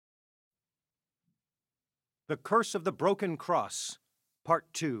The Curse of the Broken Cross, Part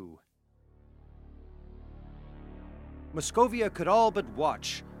 2. Moscovia could all but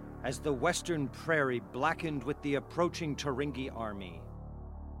watch as the western prairie blackened with the approaching Turingi army.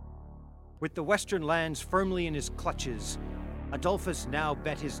 With the western lands firmly in his clutches, Adolphus now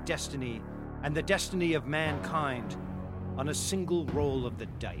bet his destiny and the destiny of mankind on a single roll of the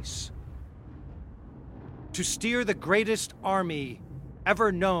dice. To steer the greatest army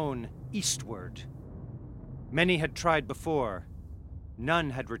ever known eastward. Many had tried before, none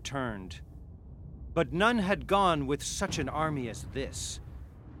had returned, but none had gone with such an army as this.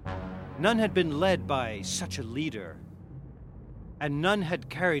 None had been led by such a leader, and none had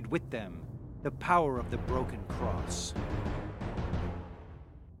carried with them the power of the broken cross.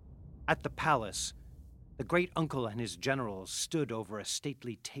 At the palace, the great uncle and his generals stood over a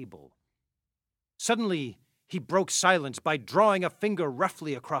stately table. Suddenly, he broke silence by drawing a finger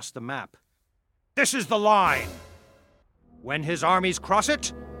roughly across the map. This is the line. When his armies cross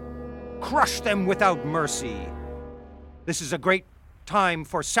it, crush them without mercy. This is a great time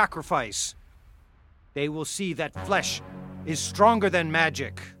for sacrifice. They will see that flesh is stronger than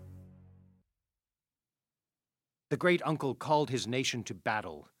magic. The great uncle called his nation to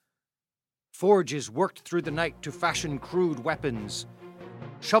battle. Forges worked through the night to fashion crude weapons.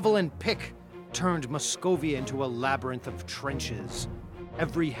 Shovel and pick turned Moscovia into a labyrinth of trenches,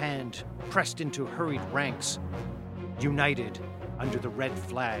 every hand pressed into hurried ranks, united under the red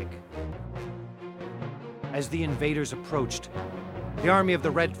flag. As the invaders approached, the army of the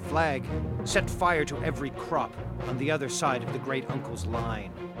red flag set fire to every crop on the other side of the great uncle's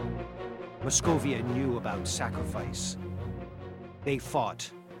line. Moscovia knew about sacrifice. They fought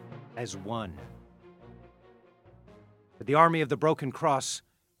as one. But the army of the Broken Cross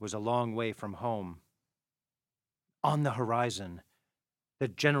was a long way from home. On the horizon, the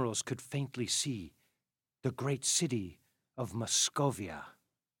generals could faintly see the great city of Moscovia.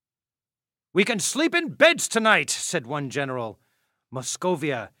 "We can sleep in beds tonight," said one general.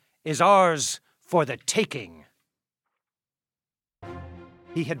 "Moscovia is ours for the taking."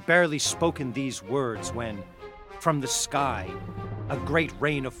 He had barely spoken these words when, from the sky, a great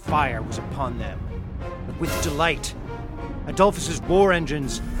rain of fire was upon them. But with delight, Adolphus's war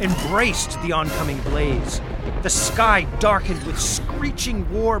engines embraced the oncoming blaze. The sky darkened with screeching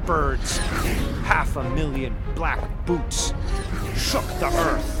warbirds. 500,000 black boots shook the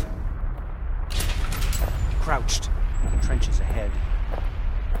earth. Crouched in the trenches ahead,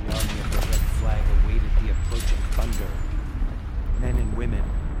 the army of the red flag awaited the approaching thunder. Men and women,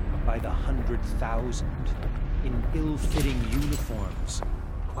 by the 100,000, in ill-fitting uniforms,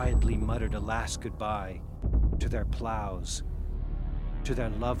 quietly muttered a last goodbye to their plows, to their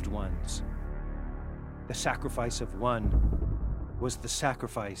loved ones. The sacrifice of one was the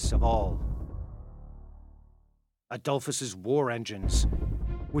sacrifice of all. Adolphus's war engines,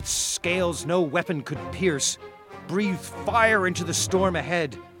 with scales no weapon could pierce, breathed fire into the storm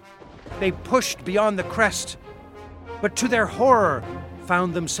ahead. They pushed beyond the crest, but to their horror,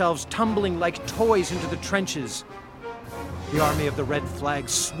 found themselves tumbling like toys into the trenches. The army of the red flag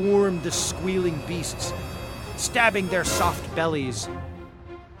swarmed the squealing beasts, stabbing their soft bellies.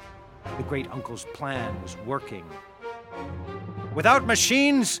 The great uncle's plan was working. Without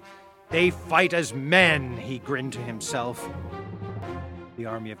machines, they fight as men, he grinned to himself. The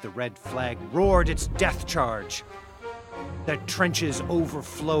army of the red flag roared its death charge. The trenches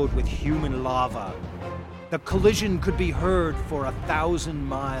overflowed with human lava. The collision could be heard for 1,000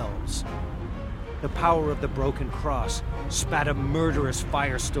 miles. The power of the Broken Cross spat a murderous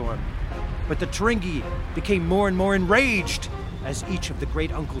firestorm, but the Turingi became more and more enraged as each of the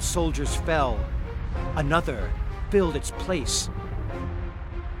great uncle's soldiers fell. Another filled its place.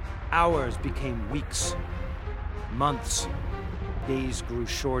 Hours became weeks, months. Days grew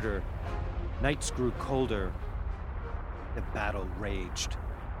shorter, nights grew colder. The battle raged.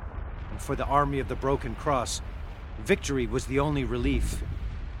 And for the army of the Broken Cross, victory was the only relief.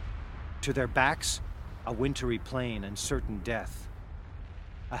 To their backs, a wintry plain and certain death.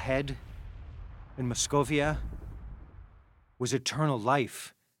 Ahead, in Moscovia, was eternal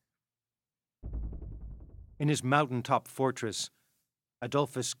life. In his mountaintop fortress,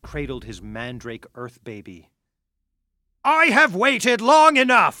 Adolphus cradled his mandrake earth baby. "I have waited long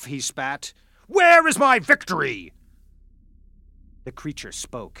enough," he spat. "Where is my victory?" The creature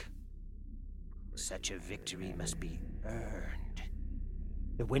spoke. "Such a victory must be earned.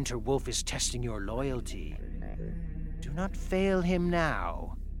 The winter wolf is testing your loyalty. Do not fail him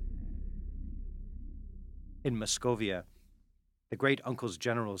now." In Moscovia, the great uncle's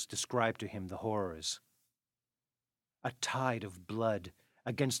generals described to him the horrors. A tide of blood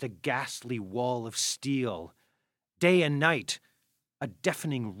against a ghastly wall of steel, Day and night, a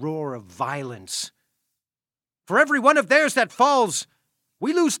deafening roar of violence. "For every one of theirs that falls,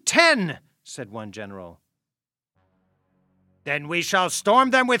 we lose 10, said one general. "Then we shall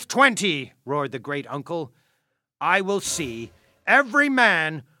storm them with 20, roared the great uncle. "I will see every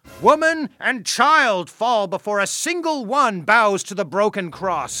man, woman, and child fall before a single one bows to the broken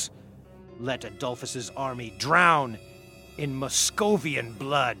cross. Let Adolphus's army drown in Muscovian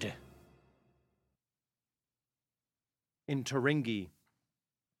blood." In Turingi,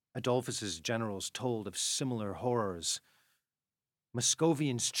 Adolphus's generals told of similar horrors.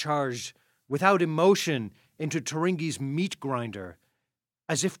 Muscovians charged without emotion into Turingi's meat grinder,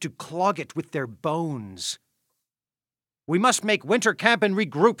 as if to clog it with their bones. "We must make winter camp and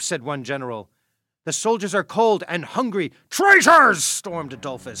regroup," said one general. "The soldiers are cold and hungry." "Traitors!" stormed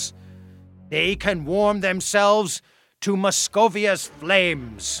Adolphus. "They can warm themselves to Muscovia's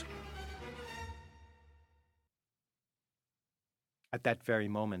flames." At that very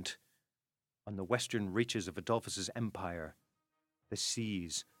moment, on the western reaches of Adolphus's empire, the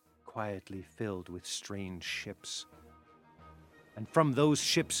seas quietly filled with strange ships. And from those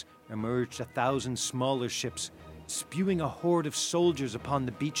ships emerged 1,000 smaller ships, spewing a horde of soldiers upon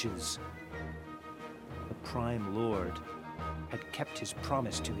the beaches. The Prime Lord had kept his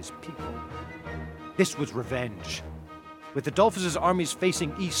promise to his people. This was revenge. With Adolphus's armies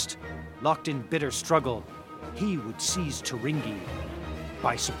facing east, locked in bitter struggle, he would seize Turingi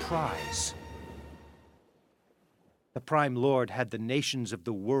by surprise. The Prime Lord had the nations of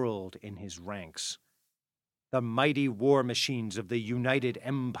the world in his ranks. The mighty war machines of the United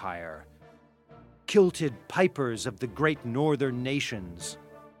Empire, kilted pipers of the great northern nations,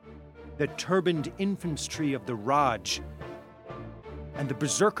 the turbaned infantry of the Raj, and the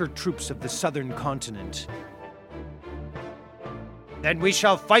berserker troops of the southern continent. "Then we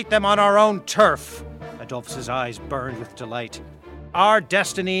shall fight them on our own turf." Adolphus's eyes burned with delight. "Our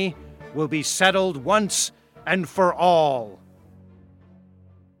destiny will be settled once and for all."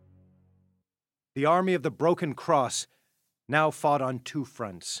 The army of the Broken Cross now fought on two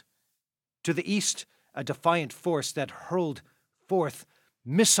fronts. To the east, a defiant force that hurled forth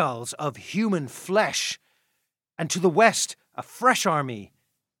missiles of human flesh, and to the west, a fresh army,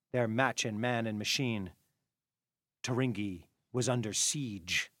 their match in man and machine. Turingi was under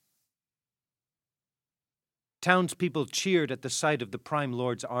siege. Townspeople cheered at the sight of the Prime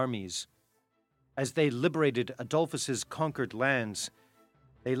Lord's armies. As they liberated Adolphus's conquered lands,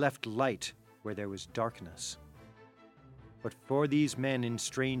 they left light where there was darkness. But for these men in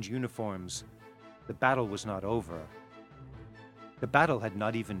strange uniforms, the battle was not over. The battle had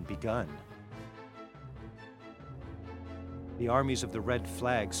not even begun. The armies of the Red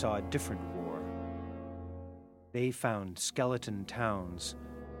Flag saw a different war. They found skeleton towns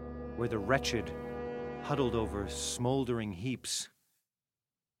where the wretched huddled over smoldering heaps,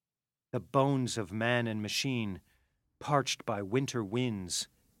 the bones of man and machine parched by winter winds,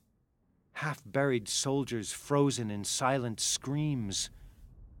 half-buried soldiers frozen in silent screams.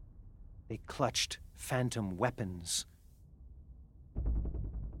 They clutched phantom weapons.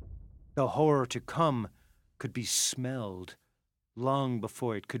 The horror to come could be smelled long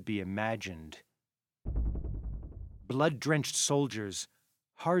before it could be imagined. Blood-drenched soldiers,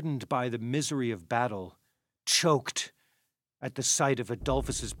 hardened by the misery of battle, choked at the sight of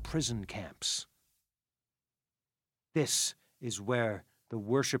Adolphus's prison camps. This is where the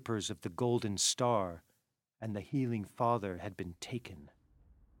worshippers of the Golden Star and the Healing Father had been taken.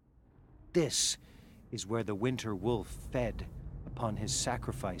 This is where the Winter Wolf fed upon his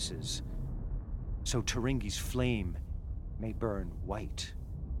sacrifices, so Turingi's flame may burn white.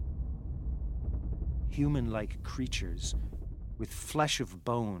 Human-like creatures with flesh of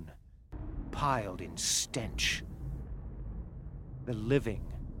bone piled in stench. The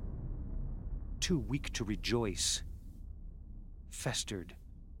living, too weak to rejoice, festered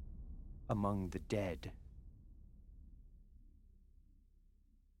among the dead.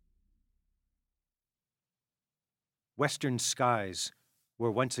 Western skies were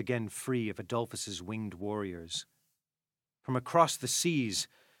once again free of Adolphus's winged warriors. From across the seas,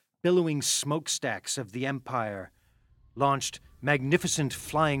 billowing smokestacks of the Empire launched magnificent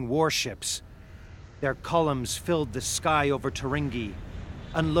flying warships. Their columns filled the sky over Turingi,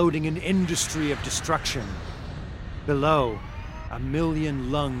 unloading an industry of destruction. Below,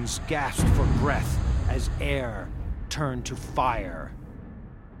 1,000,000 lungs gasped for breath as air turned to fire.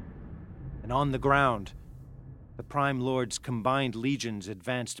 And on the ground, the Prime Lord's combined legions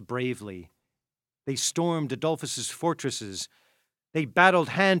advanced bravely. They stormed Adolphus's fortresses. They battled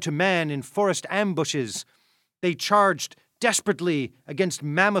hand to man in forest ambushes. They charged desperately against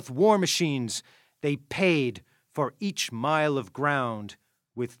mammoth war machines. They paid for each mile of ground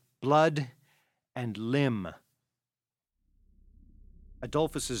with blood and limb.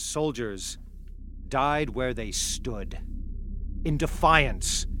 Adolphus's soldiers died where they stood, in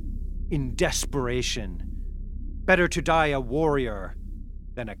defiance, in desperation. Better to die a warrior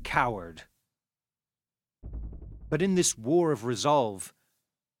than a coward. But in this war of resolve,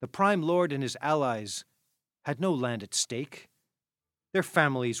 the Prime Lord and his allies had no land at stake. Their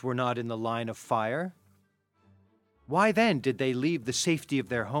families were not in the line of fire. Why then did they leave the safety of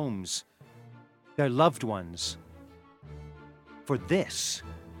their homes, their loved ones, for this?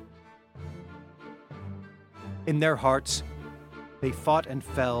 In their hearts, they fought and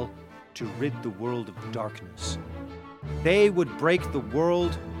fell to rid the world of darkness. They would break the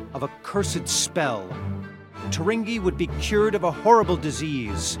world of a cursed spell. Turingi would be cured of a horrible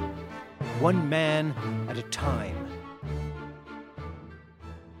disease, one man at a time.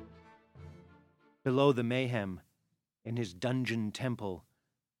 Below the mayhem, in his dungeon temple,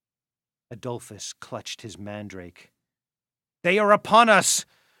 Adolphus clutched his mandrake. "They are upon us!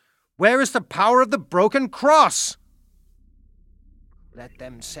 Where is the power of the broken cross?" "Let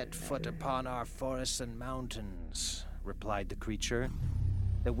them set foot upon our forests and mountains," replied the creature.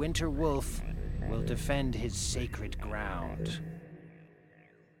 "The winter wolf will defend his sacred ground."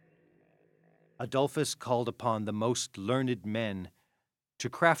 Adolphus called upon the most learned men to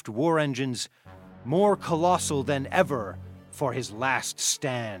craft war engines more colossal than ever for his last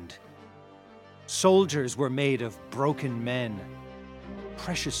stand. Soldiers were made of broken men,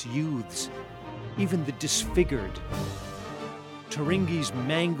 precious youths, even the disfigured. Turingi's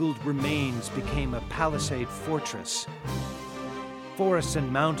mangled remains became a palisade fortress. Forests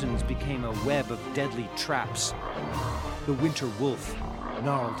and mountains became a web of deadly traps. The winter wolf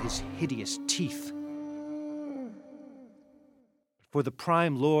gnarled his hideous teeth. For the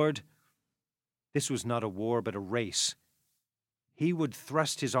Prime Lord, this was not a war but a race. He would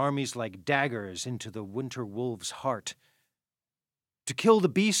thrust his armies like daggers into the winter wolf's heart. To kill the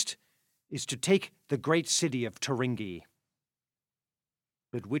beast is to take the great city of Turingi.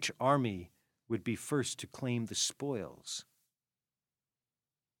 But which army would be first to claim the spoils?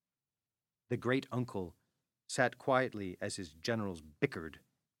 The great uncle sat quietly as his generals bickered.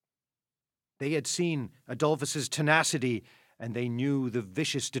 They had seen Adolphus's tenacity, and they knew the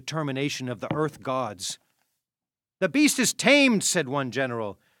vicious determination of the earth gods. "The beast is tamed," said one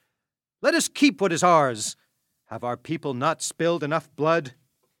general. "Let us keep what is ours. Have our people not spilled enough blood?"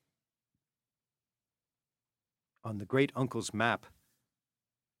 On the great uncle's map,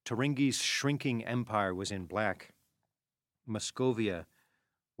 Turingi's shrinking empire was in black. Muscovia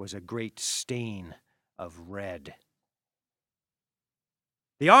was a great stain of red.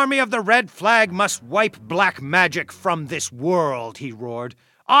 "The army of the red flag must wipe black magic from this world," he roared.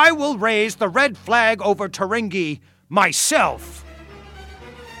 "I will raise the red flag over Turingi myself."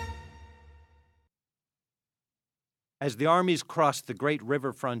 As the armies crossed the great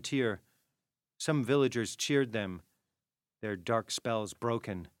river frontier, some villagers cheered them, their dark spells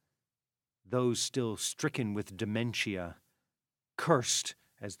broken. Those still stricken with dementia cursed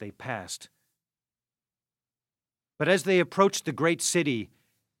as they passed. But as they approached the great city,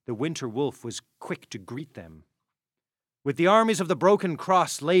 the winter wolf was quick to greet them. With the armies of the broken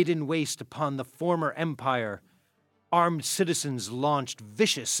cross laid in waste upon the former empire, armed citizens launched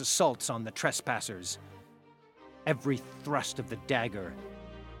vicious assaults on the trespassers. Every thrust of the dagger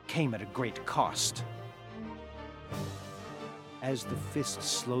came at a great cost. As the fist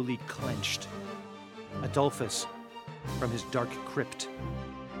slowly clenched, Adolphus, from his dark crypt,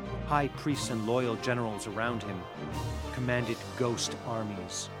 high priests and loyal generals around him, commanded ghost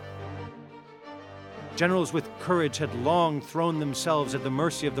armies. Generals with courage had long thrown themselves at the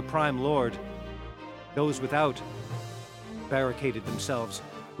mercy of the Prime Lord. Those without barricaded themselves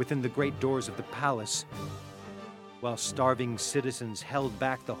within the great doors of the palace, while starving citizens held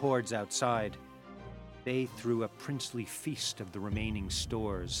back the hordes outside. They threw a princely feast of the remaining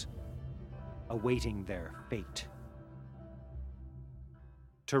stores, awaiting their fate.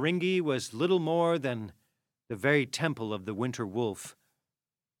 Turingi was little more than the very temple of the winter wolf.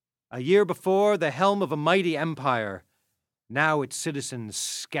 A year before, the helm of a mighty empire. Now its citizens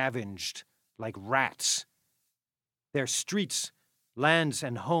scavenged like rats. Their streets, lands,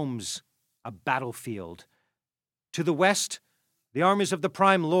 and homes a battlefield. To the west, the armies of the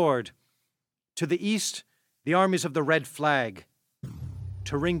Prime Lord. To the east, the armies of the Red Flag.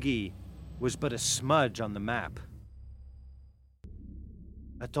 Turingi was but a smudge on the map.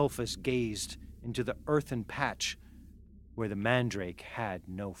 Adolphus gazed into the earthen patch where the mandrake had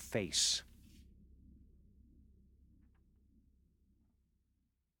no face.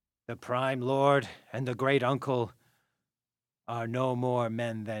 The Prime Lord and the Great Uncle are no more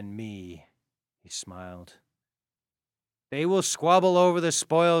men than me, he smiled. They will squabble over the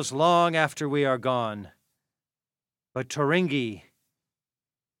spoils long after we are gone. But Turingi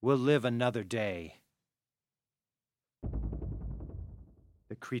will live another day.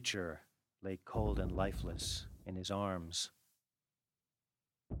 The creature lay cold and lifeless in his arms.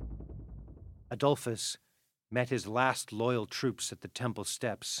 Adolphus met his last loyal troops at the temple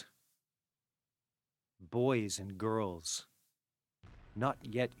steps. Boys and girls, not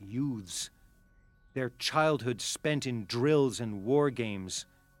yet youths, their childhood spent in drills and war games,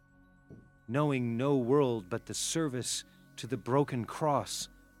 knowing no world but the service to the broken cross.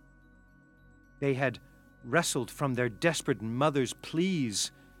 They had wrestled from their desperate mother's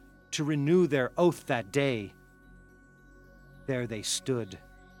pleas to renew their oath that day. There they stood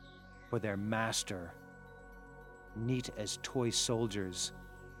for their master, neat as toy soldiers,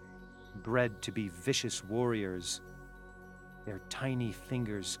 bred to be vicious warriors, their tiny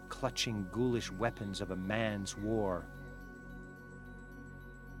fingers clutching ghoulish weapons of a man's war.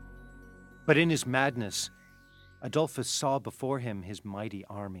 But in his madness, Adolphus saw before him his mighty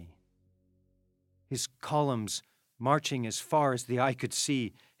army. His columns marching as far as the eye could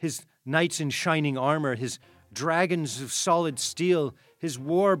see, his knights in shining armor, his dragons of solid steel, his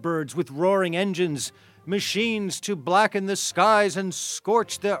warbirds with roaring engines, machines to blacken the skies and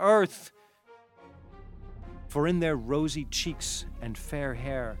scorch the earth. For in their rosy cheeks and fair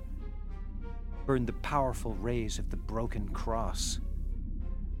hair burned the powerful rays of the broken cross.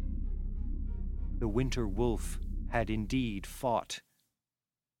 The winter wolf had indeed fought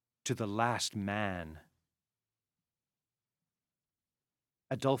to the last man.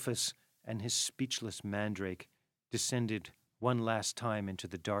 Adolphus and his speechless mandrake descended one last time into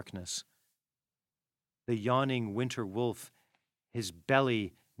the darkness. The yawning winter wolf, his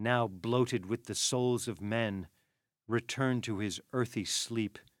belly now bloated with the souls of men, returned to his earthy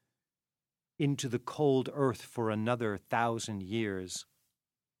sleep, into the cold earth for another 1,000 years.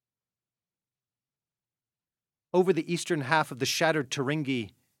 Over the eastern half of the shattered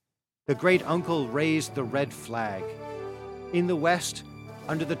Turingi, the Great Uncle raised the red flag. In the west,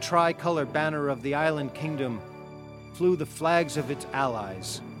 under the tricolor banner of the island kingdom, flew the flags of its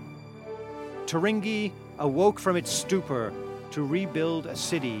allies. Turingi awoke from its stupor to rebuild a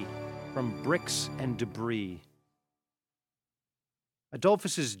city from bricks and debris.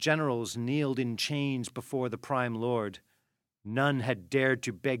 Adolphus's generals kneeled in chains before the Prime Lord. None had dared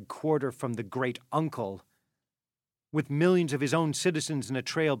to beg quarter from the Great Uncle. With millions of his own citizens in a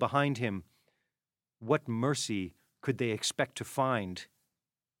trail behind him, what mercy could they expect to find?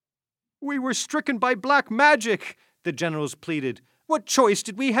 "We were stricken by black magic," the generals pleaded. "What choice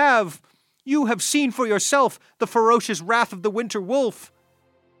did we have? You have seen for yourself the ferocious wrath of the winter wolf."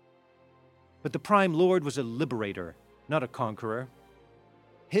 But the Prime Lord was a liberator, not a conqueror.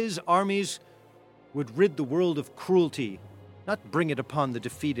 His armies would rid the world of cruelty, not bring it upon the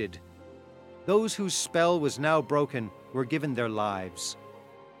defeated. Those whose spell was now broken were given their lives.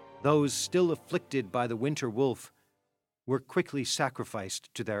 Those still afflicted by the winter wolf were quickly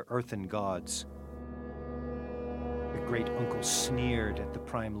sacrificed to their earthen gods. The Great Uncle sneered at the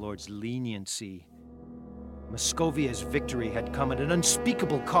Prime Lord's leniency. Moscovia's victory had come at an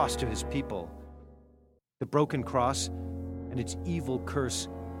unspeakable cost to his people. The broken cross and its evil curse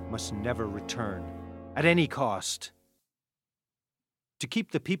must never return, at any cost. To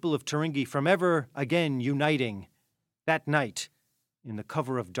keep the people of Turingi from ever again uniting, that night, in the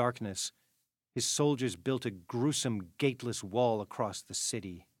cover of darkness, his soldiers built a gruesome gateless wall across the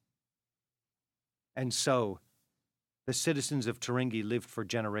city. And so, the citizens of Turingi lived for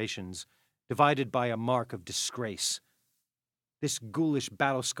generations, divided by a mark of disgrace. This ghoulish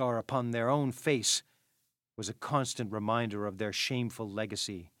battle scar upon their own face was a constant reminder of their shameful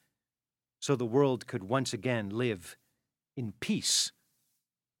legacy, so the world could once again live in peace.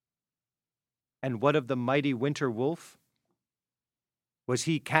 And what of the mighty winter wolf? Was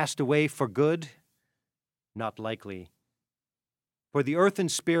he cast away for good? Not likely. For the earthen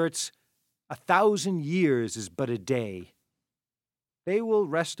spirits, 1,000 years is but a day. They will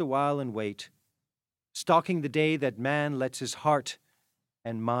rest a while and wait, stalking the day that man lets his heart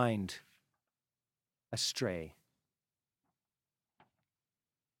and mind astray.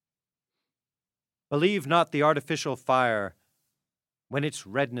 Believe not the artificial fire, when its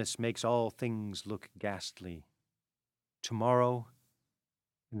redness makes all things look ghastly. Tomorrow,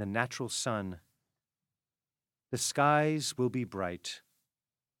 in the natural sun, the skies will be bright.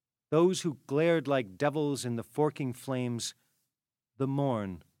 Those who glared like devils in the forking flames, the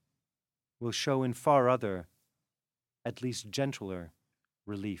morn will show in far other, at least gentler,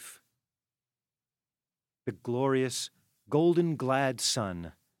 relief. The glorious, golden-glad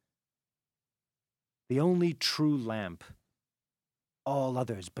sun, the only true lamp, all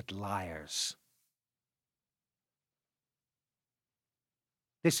others but liars.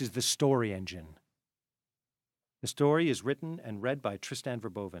 This is the Story Engine. The story is written and read by Tristan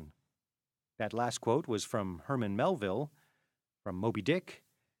Verboven. That last quote was from Herman Melville, from Moby Dick.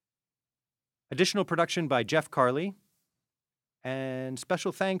 Additional production by Jeff Carley. And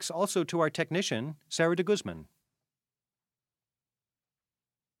special thanks also to our technician, Sarah de Guzman.